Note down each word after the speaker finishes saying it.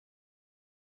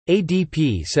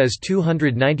ADP says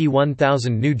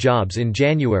 291,000 new jobs in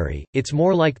January, it's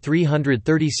more like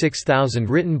 336,000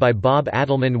 written by Bob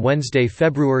Adelman Wednesday,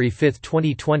 February 5,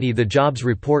 2020. The jobs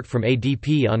report from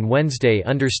ADP on Wednesday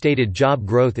understated job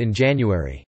growth in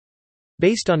January.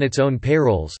 Based on its own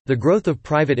payrolls, the growth of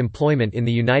private employment in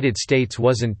the United States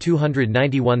wasn't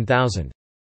 291,000.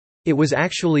 It was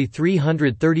actually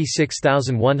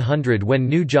 336,100 when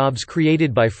new jobs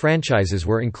created by franchises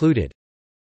were included.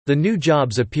 The new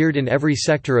jobs appeared in every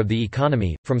sector of the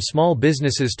economy, from small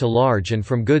businesses to large and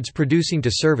from goods producing to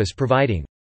service providing.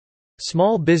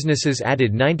 Small businesses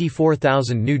added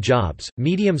 94,000 new jobs,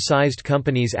 medium-sized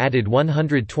companies added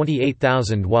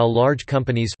 128,000 while large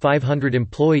companies 500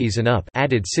 employees and up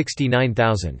added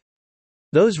 69,000.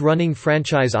 Those running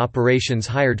franchise operations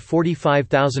hired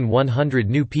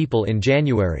 45,100 new people in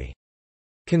January.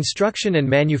 Construction and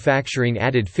manufacturing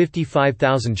added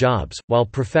 55,000 jobs, while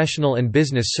professional and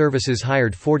business services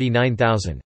hired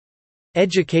 49,000.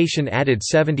 Education added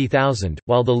 70,000,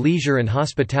 while the leisure and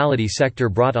hospitality sector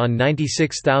brought on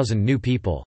 96,000 new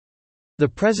people. The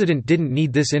president didn't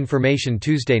need this information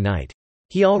Tuesday night.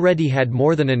 He already had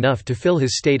more than enough to fill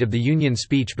his State of the Union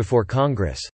speech before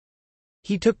Congress.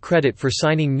 He took credit for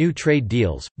signing new trade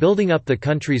deals, building up the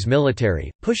country's military,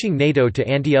 pushing NATO to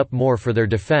ante up more for their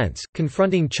defense,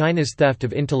 confronting China's theft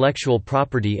of intellectual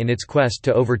property in its quest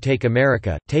to overtake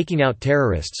America, taking out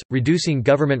terrorists, reducing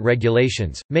government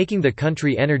regulations, making the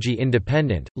country energy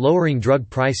independent, lowering drug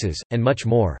prices, and much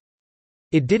more.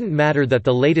 It didn't matter that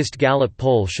the latest Gallup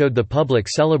poll showed the public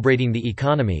celebrating the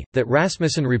economy, that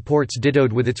Rasmussen Reports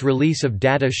dittoed with its release of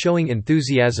data showing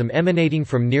enthusiasm emanating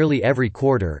from nearly every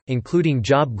quarter, including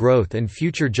job growth and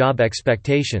future job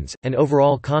expectations, and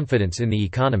overall confidence in the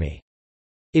economy.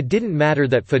 It didn't matter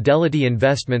that Fidelity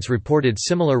Investments reported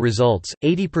similar results.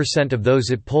 80% of those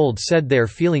it polled said they're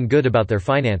feeling good about their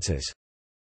finances.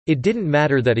 It didn't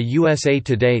matter that a USA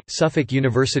Today, Suffolk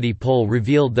University poll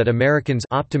revealed that Americans'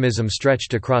 optimism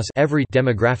stretched across every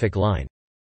demographic line.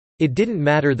 It didn't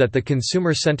matter that the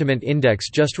Consumer Sentiment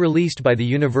Index just released by the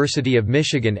University of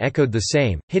Michigan echoed the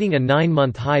same, hitting a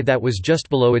 9-month high that was just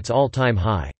below its all-time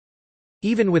high.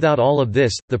 Even without all of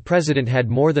this, the president had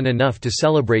more than enough to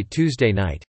celebrate Tuesday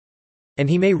night. And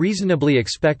he may reasonably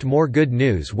expect more good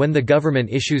news when the government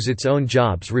issues its own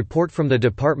jobs report from the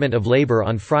Department of Labor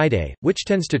on Friday, which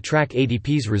tends to track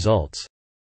ADP's results.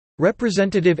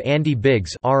 Representative Andy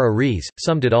Biggs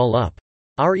summed it all up.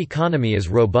 Our economy is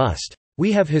robust.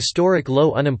 We have historic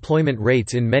low unemployment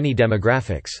rates in many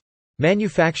demographics.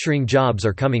 Manufacturing jobs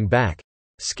are coming back.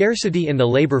 Scarcity in the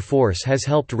labor force has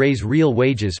helped raise real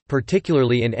wages,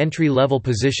 particularly in entry-level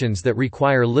positions that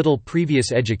require little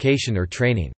previous education or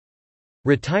training.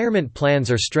 Retirement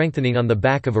plans are strengthening on the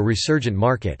back of a resurgent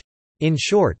market. In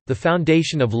short, the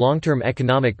foundation of long-term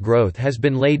economic growth has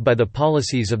been laid by the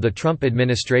policies of the Trump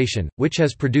administration, which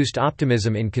has produced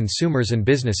optimism in consumers and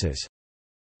businesses.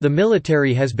 The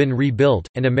military has been rebuilt,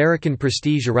 and American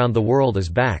prestige around the world is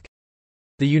back.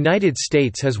 The United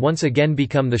States has once again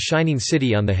become the shining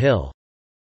city on the hill.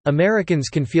 Americans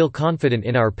can feel confident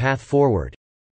in our path forward.